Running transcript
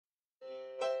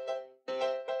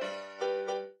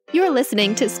You're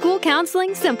listening to School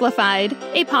Counseling Simplified,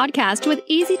 a podcast with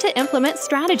easy-to-implement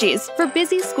strategies for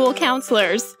busy school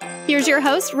counselors. Here's your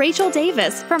host, Rachel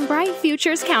Davis from Bright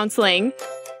Futures Counseling.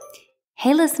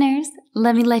 Hey listeners,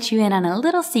 let me let you in on a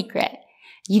little secret.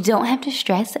 You don't have to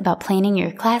stress about planning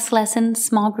your class lessons,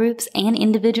 small groups, and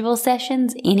individual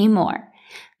sessions anymore.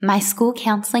 My school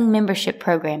counseling membership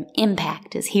program,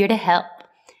 Impact, is here to help.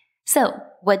 So,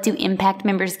 what do Impact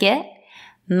members get?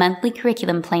 Monthly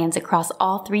curriculum plans across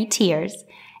all 3 tiers,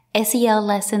 SEL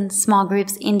lessons, small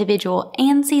groups, individual,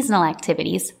 and seasonal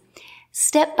activities,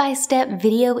 step-by-step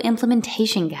video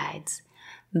implementation guides,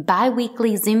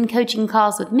 bi-weekly Zoom coaching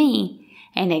calls with me,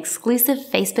 and exclusive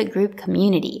Facebook group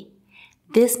community.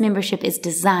 This membership is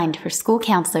designed for school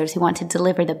counselors who want to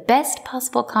deliver the best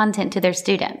possible content to their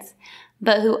students,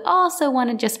 but who also want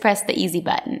to just press the easy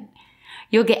button.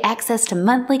 You'll get access to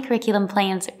monthly curriculum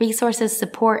plans, resources,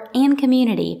 support, and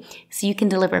community so you can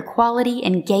deliver quality,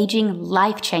 engaging,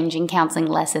 life-changing counseling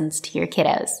lessons to your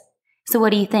kiddos. So what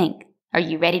do you think? Are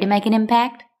you ready to make an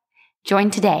impact? Join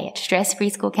today at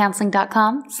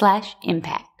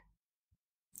stressfreeschoolcounseling.com/impact.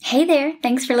 Hey there,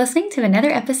 thanks for listening to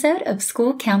another episode of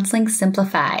School Counseling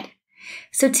Simplified.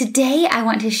 So today I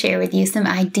want to share with you some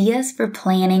ideas for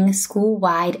planning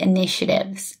school-wide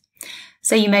initiatives.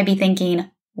 So you may be thinking,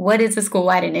 what is a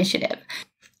school-wide initiative?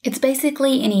 It's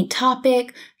basically any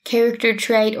topic, character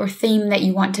trait, or theme that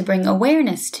you want to bring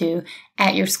awareness to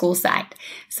at your school site.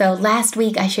 So last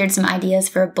week I shared some ideas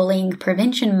for a bullying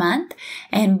prevention month,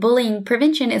 and bullying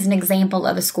prevention is an example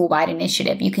of a school-wide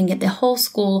initiative. You can get the whole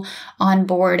school on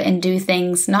board and do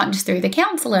things not just through the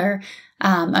counselor.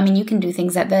 You can do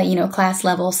things at the, class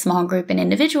level, small group, and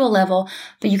individual level,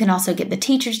 but you can also get the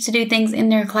teachers to do things in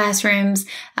their classrooms,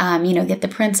 get the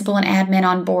principal and admin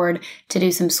on board to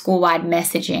do some school-wide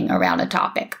messaging around a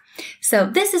topic. So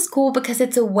this is cool because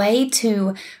it's a way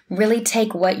to really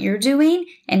take what you're doing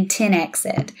and 10x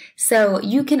it. So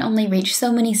you can only reach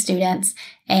so many students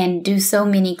and do so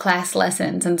many class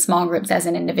lessons and small groups as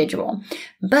an individual.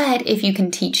 But if you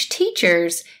can teach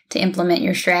teachers to implement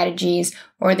your strategies,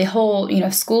 or the whole,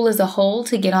 school as a whole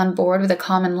to get on board with a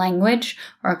common language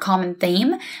or a common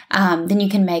theme, then you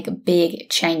can make big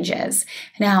changes.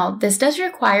 Now, this does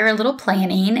require a little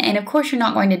planning, and of course you're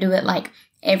not going to do it like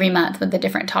every month with a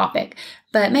different topic,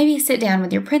 but maybe sit down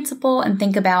with your principal and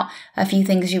think about a few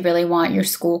things you really want your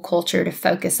school culture to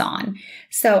focus on.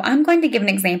 So I'm going to give an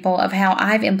example of how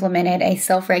I've implemented a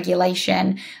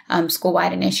self-regulation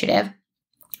school-wide initiative.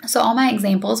 So all my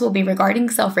examples will be regarding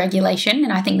self-regulation,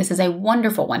 and I think this is a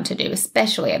wonderful one to do,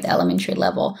 especially at the elementary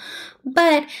level.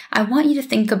 But I want you to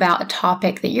think about a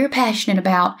topic that you're passionate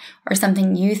about or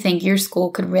something you think your school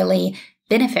could really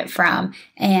benefit from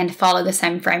and follow the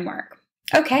same framework.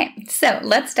 Okay, so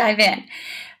let's dive in.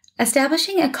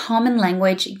 Establishing a common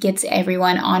language gets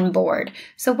everyone on board.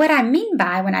 So what I mean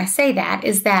by when I say that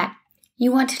is that you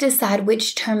want to decide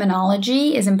which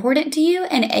terminology is important to you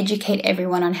and educate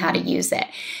everyone on how to use it.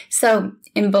 So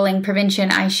in bullying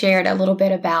prevention, I shared a little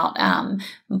bit about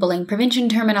bullying prevention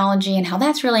terminology and how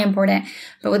that's really important.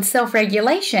 But with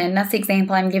self-regulation, that's the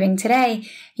example I'm giving today,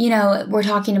 we're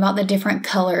talking about the different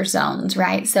color zones,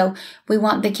 right? So we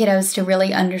want the kiddos to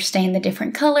really understand the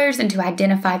different colors and to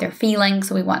identify their feelings.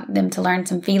 So we want them to learn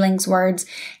some feelings words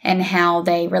and how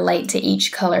they relate to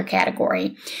each color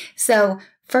category. So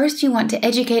first, you want to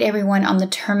educate everyone on the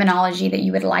terminology that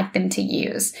you would like them to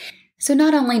use. So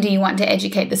not only do you want to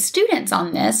educate the students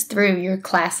on this through your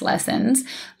class lessons,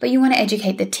 but you want to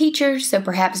educate the teachers, so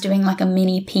perhaps doing like a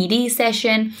mini PD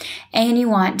session, and you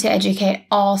want to educate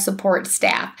all support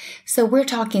staff. So we're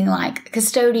talking like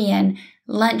custodian,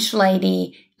 lunch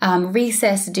lady,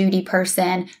 recess duty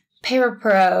person,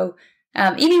 parapro,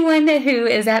 anyone who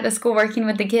is at the school working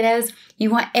with the kiddos. You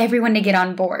want everyone to get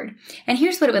on board. And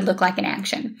here's what it would look like in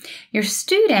action. Your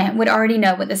student would already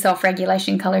know what the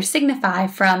self-regulation colors signify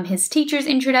from his teacher's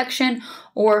introduction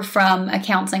or from a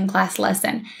counseling class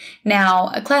lesson. Now,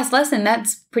 a class lesson,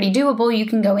 that's pretty doable. You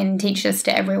can go in and teach this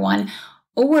to everyone.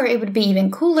 Or it would be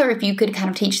even cooler if you could kind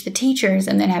of teach the teachers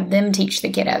and then have them teach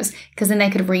the kiddos, because then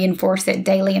they could reinforce it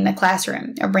daily in the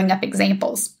classroom or bring up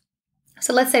examples.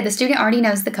 So let's say the student already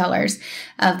knows the colors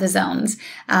of the zones,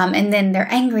 and then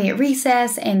they're angry at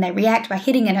recess and they react by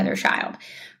hitting another child.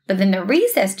 But then the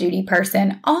recess duty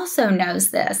person also knows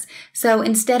this. So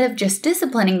instead of just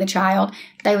disciplining the child,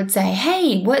 they would say,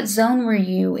 hey, what zone were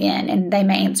you in? And they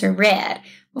may answer red.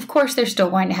 Of course, they're still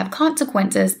going to have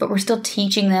consequences, but we're still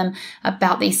teaching them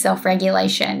about these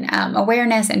self-regulation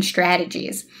awareness and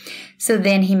strategies. So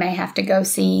then he may have to go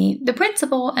see the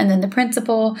principal, and then the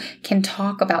principal can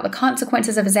talk about the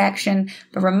consequences of his action,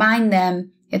 but remind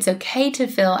them it's okay to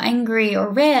feel angry or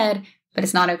red, but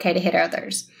it's not okay to hit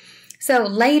others. So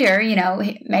later,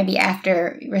 maybe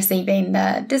after receiving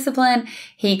the discipline,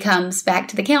 he comes back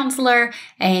to the counselor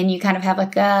and you kind of have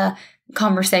like a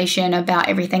conversation about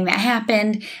everything that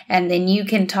happened. And then you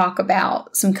can talk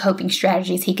about some coping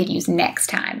strategies he could use next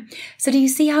time. So do you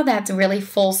see how that's really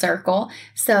full circle?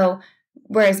 So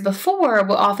whereas before,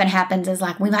 what often happens is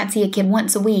like we might see a kid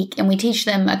once a week and we teach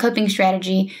them a coping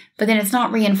strategy, but then it's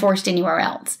not reinforced anywhere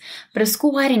else. But a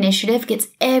school-wide initiative gets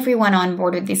everyone on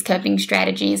board with these coping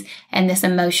strategies and this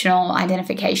emotional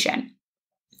identification.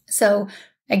 So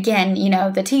again,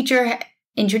 the teacher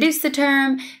introduced the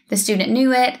term, the student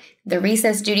knew it, the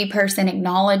recess duty person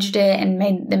acknowledged it and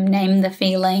made them name the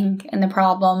feeling and the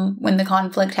problem when the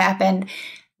conflict happened.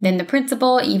 Then the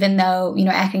principal, even though,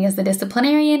 acting as the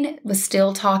disciplinarian, was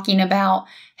still talking about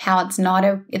how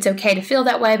it's okay to feel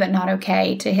that way, but not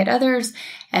okay to hit others.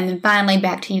 And then finally,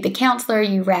 back to you, the counselor,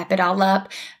 you wrap it all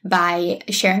up by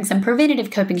sharing some preventative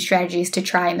coping strategies to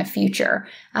try in the future.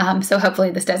 So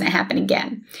hopefully this doesn't happen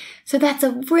again. So that's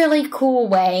a really cool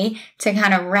way to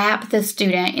kind of wrap the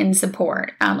student in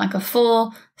support, like a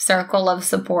full circle of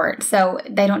support. So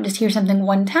they don't just hear something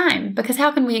one time, because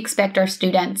how can we expect our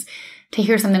students to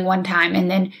hear something one time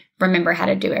and then remember how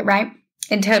to do it, right?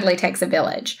 It totally takes a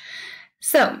village.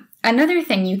 So another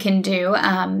thing you can do,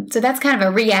 so that's kind of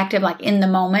a reactive, like in the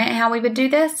moment, how we would do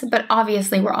this, but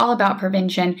obviously we're all about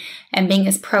prevention and being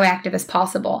as proactive as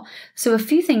possible. So a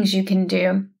few things you can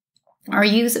do are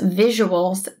use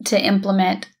visuals to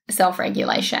implement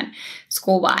self-regulation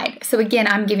school-wide. So again,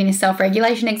 I'm giving you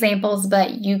self-regulation examples,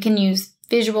 but you can use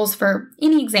visuals for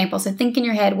any example. So think in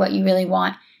your head what you really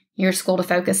want your school to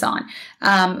focus on.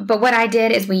 But what I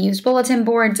did is we used bulletin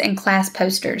boards and class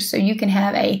posters. So you can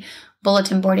have a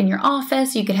bulletin board in your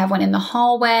office. You could have one in the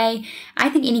hallway. I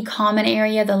think any common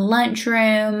area, the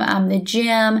lunchroom, the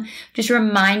gym, just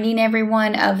reminding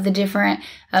everyone of the different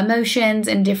emotions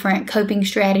and different coping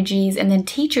strategies. And then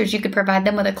teachers, you could provide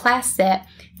them with a class set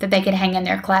that they could hang in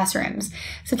their classrooms.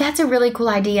 So that's a really cool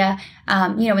idea.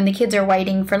 When the kids are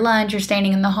waiting for lunch or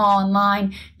standing in the hall in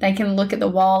line, they can look at the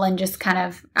wall and just kind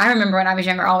of, I remember when I was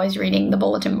younger, always reading the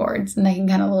bulletin boards, and they can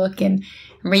kind of look and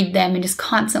read them and just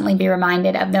constantly be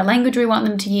reminded of the language we want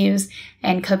them to use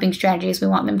and coping strategies we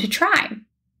want them to try.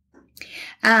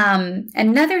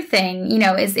 Another thing,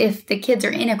 is if the kids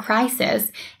are in a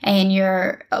crisis and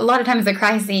a lot of times the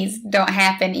crises don't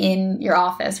happen in your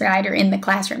office, right? Or in the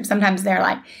classroom. Sometimes they're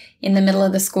like in the middle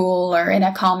of the school or in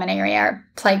a common area or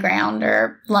playground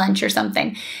or lunch or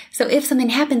something. So if something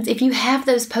happens, if you have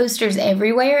those posters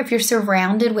everywhere, if you're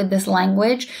surrounded with this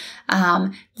language,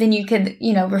 then you could,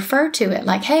 refer to it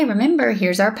like, hey, remember,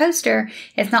 here's our poster.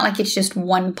 It's not like it's just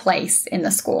one place in the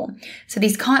school. So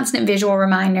these constant visual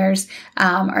reminders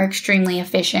are extremely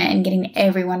efficient in getting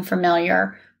everyone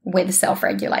familiar with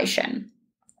self-regulation.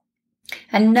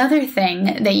 Another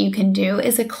thing that you can do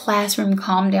is a classroom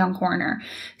calm down corner.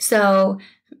 So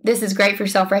this is great for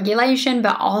self-regulation,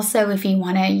 but also if you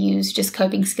want to use just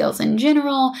coping skills in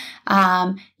general,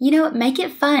 make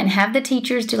it fun. Have the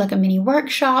teachers do like a mini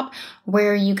workshop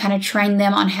where you kind of train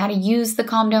them on how to use the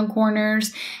calm down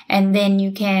corners. And then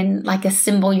you can like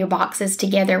assemble your boxes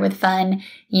together with fun,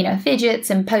 fidgets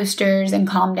and posters and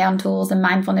calm down tools and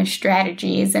mindfulness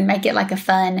strategies, and make it like a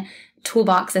fun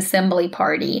toolbox assembly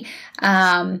party.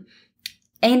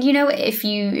 If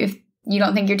you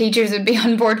don't think your teachers would be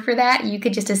on board for that, you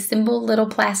could just assemble little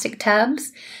plastic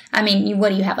tubs. What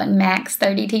do you have, like max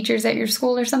 30 teachers at your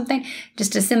school or something?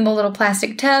 Just assemble little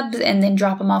plastic tubs and then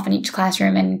drop them off in each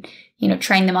classroom and,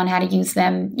 train them on how to use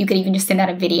them. You could even just send out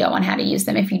a video on how to use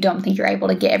them if you don't think you're able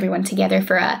to get everyone together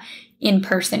for a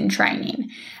in-person training.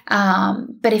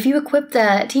 But if you equip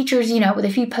the teachers, with a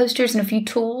few posters and a few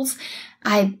tools,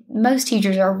 most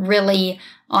teachers are really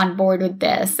on board with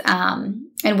this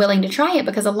and willing to try it,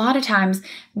 because a lot of times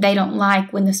they don't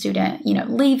like when the student,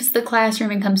 leaves the classroom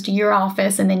and comes to your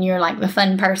office and then you're like the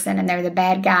fun person and they're the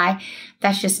bad guy.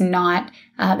 That's just not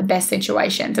the best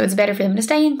situation. So it's better for them to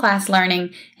stay in class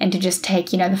learning and to just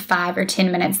take, the 5 or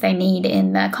 10 minutes they need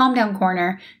in the calm down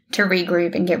corner to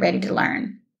regroup and get ready to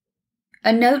learn.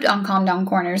 A note on calm down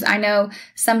corners. I know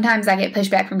sometimes I get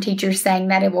pushback from teachers saying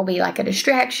that it will be like a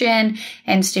distraction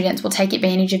and students will take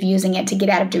advantage of using it to get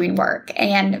out of doing work.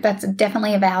 And that's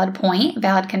definitely a valid point,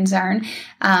 valid concern.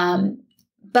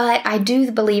 But I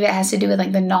do believe it has to do with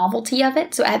like the novelty of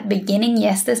it. So at the beginning,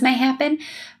 yes, this may happen.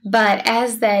 But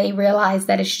as they realize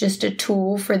that it's just a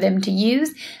tool for them to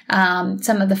use,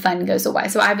 some of the fun goes away.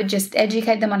 So I would just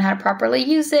educate them on how to properly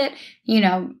use it,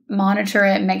 monitor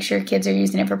it, make sure kids are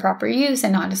using it for proper use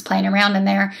and not just playing around in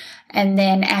there. And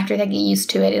then after they get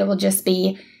used to it, it will just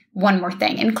be one more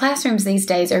thing. And classrooms these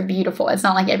days are beautiful. It's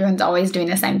not like everyone's always doing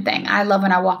the same thing. I love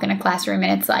when I walk in a classroom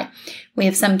and it's like we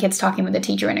have some kids talking with a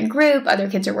teacher in a group, other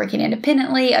kids are working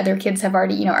independently, other kids have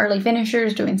already, early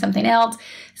finishers doing something else.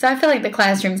 So I feel like the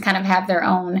classrooms kind of have their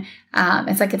own,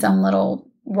 it's like its own little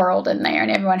world in there,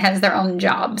 and everyone has their own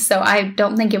job. So I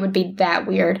don't think it would be that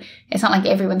weird. It's not like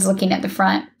everyone's looking at the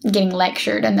front getting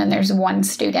lectured and then there's one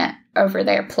student over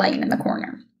there playing in the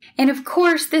corner. And of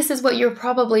course, this is what you're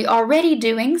probably already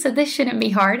doing, so this shouldn't be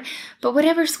hard. But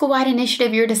whatever school-wide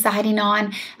initiative you're deciding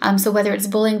on, so whether it's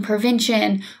bullying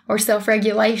prevention or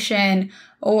self-regulation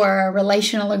or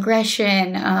relational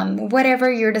aggression,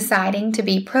 whatever you're deciding to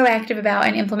be proactive about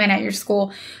and implement at your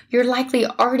school, you're likely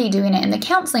already doing it in the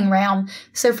counseling realm.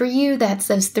 So for you, that's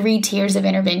those 3 tiers of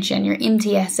intervention: your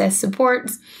MTSS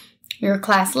supports, your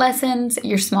class lessons,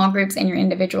 your small groups, and your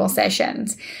individual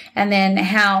sessions. And then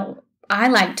how I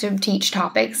like to teach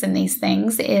topics in these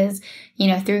things is,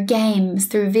 through games,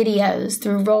 through videos,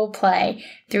 through role play,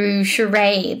 through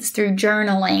charades, through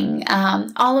journaling,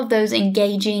 all of those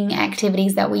engaging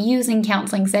activities that we use in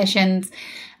counseling sessions,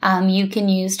 you can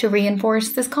use to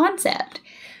reinforce this concept.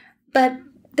 But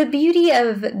the beauty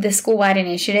of the school-wide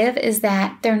initiative is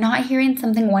that they're not hearing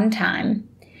something one time.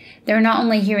 They're not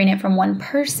only hearing it from one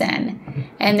person,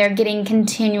 and they're getting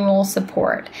continual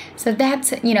support. So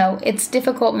that's, it's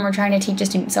difficult when we're trying to teach a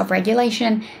student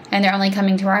self-regulation and they're only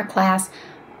coming to our class,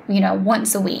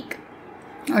 once a week,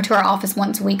 or to our office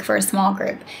once a week for a small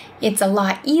group. It's a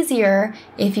lot easier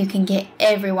if you can get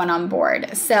everyone on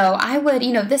board. So I would,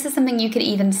 this is something you could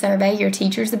even survey your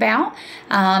teachers about.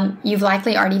 You've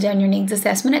likely already done your needs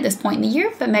assessment at this point in the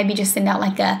year, but maybe just send out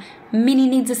like a mini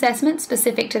needs assessment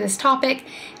specific to this topic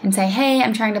and say, hey,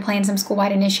 I'm trying to plan some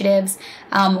school-wide initiatives.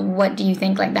 What do you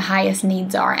think like the highest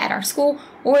needs are at our school?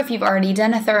 Or if you've already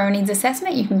done a thorough needs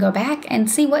assessment, you can go back and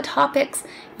see what topics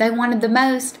they wanted the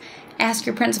most. Ask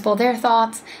your principal their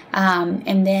thoughts,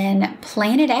 and then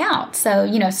plan it out.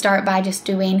 So, start by just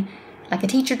doing like a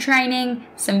teacher training,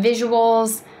 some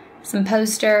visuals, some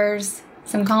posters,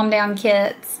 some calm down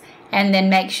kits, and then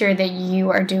make sure that you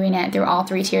are doing it through all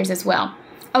 3 tiers as well.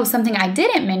 Oh, something I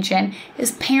didn't mention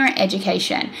is parent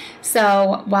education.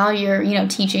 So while you're,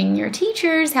 teaching your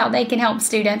teachers how they can help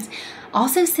students,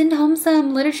 also send home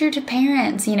some literature to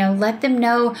parents. Let them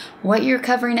know what you're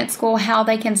covering at school, how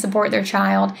they can support their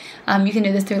child. You can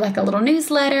do this through like a little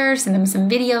newsletter, send them some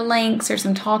video links or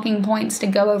some talking points to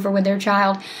go over with their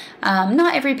child.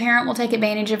 Not every parent will take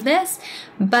advantage of this,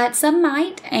 but some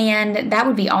might, and that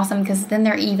would be awesome because then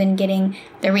they're even getting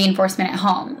the reinforcement at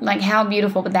home. Like, how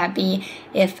beautiful would that be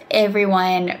if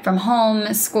everyone from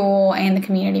home, school, and the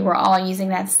community were all using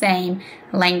that same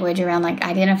language around like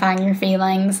identifying your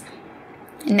feelings,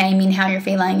 naming how you're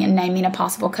feeling, and naming a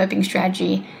possible coping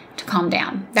strategy to calm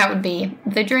down. That would be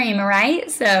the dream, right?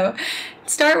 So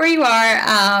start where you are.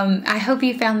 I hope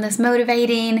you found this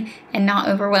motivating and not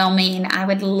overwhelming. I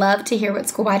would love to hear what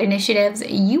school-wide initiatives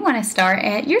you want to start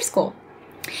at your school.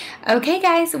 Okay,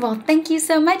 guys. Well, thank you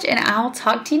so much, and I'll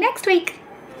talk to you next week.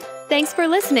 Thanks for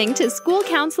listening to School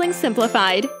Counseling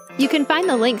Simplified. You can find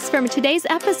the links from today's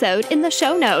episode in the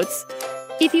show notes.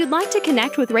 If you'd like to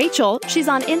connect with Rachel, she's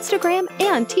on Instagram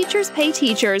and Teachers Pay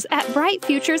Teachers at Bright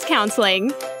Futures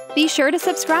Counseling. Be sure to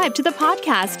subscribe to the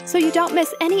podcast so you don't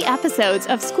miss any episodes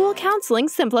of School Counseling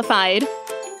Simplified.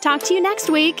 Talk to you next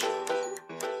week.